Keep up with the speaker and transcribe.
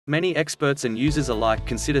Many experts and users alike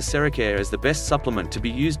consider CeraCare as the best supplement to be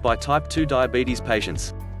used by type 2 diabetes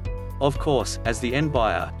patients. Of course, as the end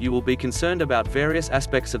buyer, you will be concerned about various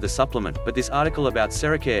aspects of the supplement, but this article about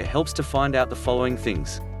CeraCare helps to find out the following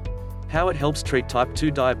things. How it helps treat type 2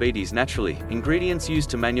 diabetes naturally, ingredients used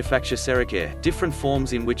to manufacture CeraCare, different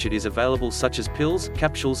forms in which it is available such as pills,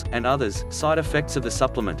 capsules, and others, side effects of the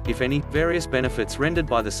supplement, if any, various benefits rendered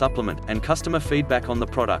by the supplement, and customer feedback on the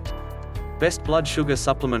product. Best blood sugar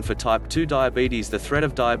supplement for type 2 diabetes. The threat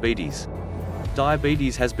of diabetes.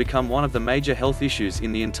 Diabetes has become one of the major health issues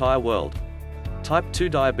in the entire world. Type 2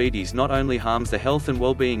 diabetes not only harms the health and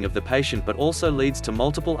well-being of the patient but also leads to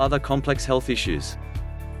multiple other complex health issues.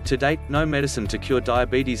 To date, no medicine to cure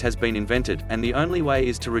diabetes has been invented, and the only way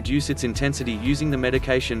is to reduce its intensity using the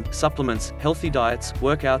medication, supplements, healthy diets,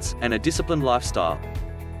 workouts, and a disciplined lifestyle.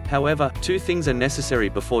 However, two things are necessary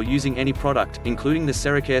before using any product, including the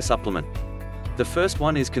CeraCare supplement. The first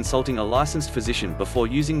one is consulting a licensed physician before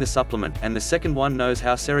using the supplement, and the second one knows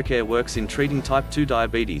how CeraCare works in treating type 2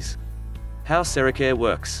 diabetes. How CeraCare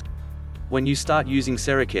works. When you start using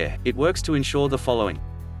CeraCare, it works to ensure the following.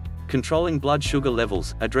 Controlling blood sugar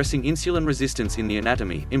levels, addressing insulin resistance in the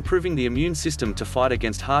anatomy, improving the immune system to fight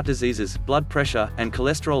against heart diseases, blood pressure, and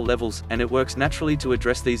cholesterol levels, and it works naturally to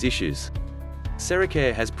address these issues.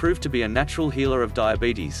 CeraCare has proved to be a natural healer of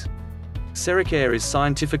diabetes. CeraCare is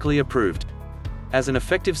scientifically approved as an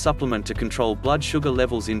effective supplement to control blood sugar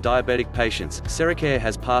levels in diabetic patients. CeraCare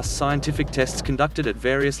has passed scientific tests conducted at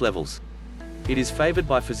various levels. It is favored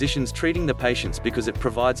by physicians treating the patients because it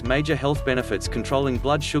provides major health benefits, controlling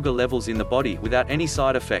blood sugar levels in the body without any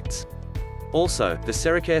side effects. Also, the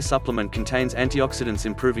CeraCare supplement contains antioxidants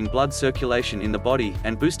improving blood circulation in the body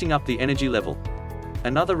and boosting up the energy level.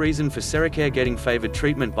 Another reason for CeraCare getting favored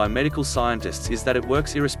treatment by medical scientists is that it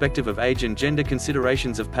works irrespective of age and gender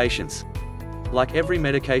considerations of patients. Like every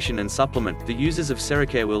medication and supplement, the users of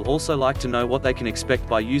CeraCare will also like to know what they can expect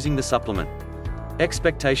by using the supplement.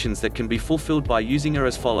 Expectations that can be fulfilled by using are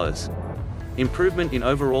as follows. Improvement in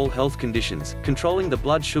overall health conditions, controlling the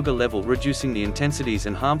blood sugar level, reducing the intensities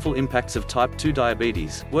and harmful impacts of type 2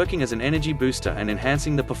 diabetes, working as an energy booster and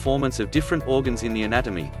enhancing the performance of different organs in the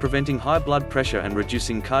anatomy, preventing high blood pressure and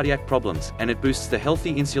reducing cardiac problems, and it boosts the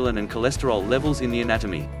healthy insulin and cholesterol levels in the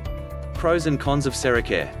anatomy. Pros and cons of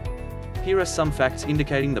CeraCare. Here are some facts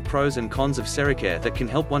indicating the pros and cons of CeraCare that can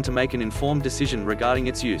help one to make an informed decision regarding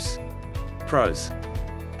its use. Pros.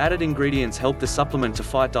 Added ingredients help the supplement to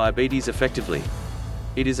fight diabetes effectively.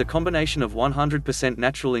 It is a combination of 100%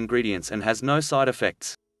 natural ingredients and has no side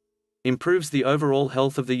effects. Improves the overall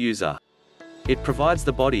health of the user. It provides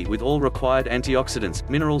the body with all required antioxidants,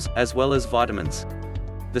 minerals, as well as vitamins.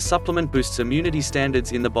 The supplement boosts immunity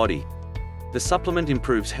standards in the body. The supplement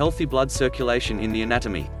improves healthy blood circulation in the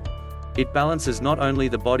anatomy. It balances not only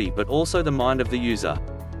the body but also the mind of the user.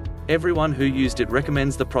 Everyone who used it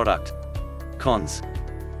recommends the product. Cons.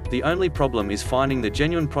 The only problem is finding the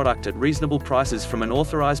genuine product at reasonable prices from an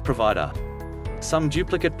authorized provider. Some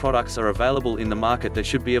duplicate products are available in the market that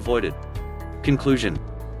should be avoided. Conclusion.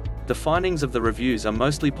 The findings of the reviews are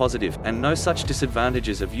mostly positive, and no such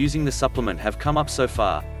disadvantages of using the supplement have come up so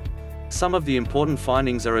far. Some of the important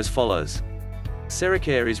findings are as follows.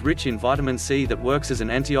 CeraCare is rich in vitamin C that works as an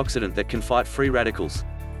antioxidant that can fight free radicals.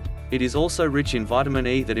 It is also rich in vitamin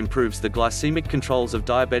E that improves the glycemic controls of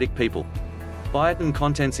diabetic people. Biotin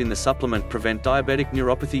contents in the supplement prevent diabetic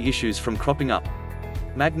neuropathy issues from cropping up.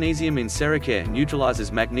 Magnesium in CeraCare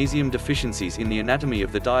neutralizes magnesium deficiencies in the anatomy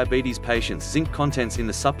of the diabetes patients. Zinc contents in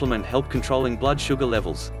the supplement help controlling blood sugar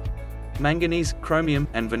levels. Manganese, chromium,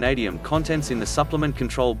 and vanadium contents in the supplement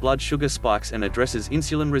control blood sugar spikes and addresses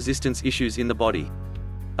insulin resistance issues in the body.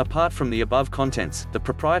 Apart from the above contents, the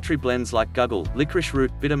proprietary blends like guggle, licorice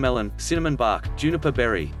root, bitter melon, cinnamon bark, juniper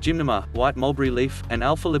berry, gymnema, white mulberry leaf, and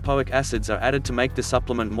alpha-lipoic acids are added to make the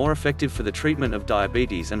supplement more effective for the treatment of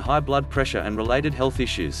diabetes and high blood pressure and related health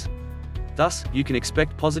issues. Thus, you can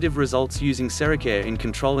expect positive results using CeraCare in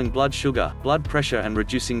controlling blood sugar, blood pressure, and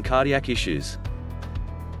reducing cardiac issues.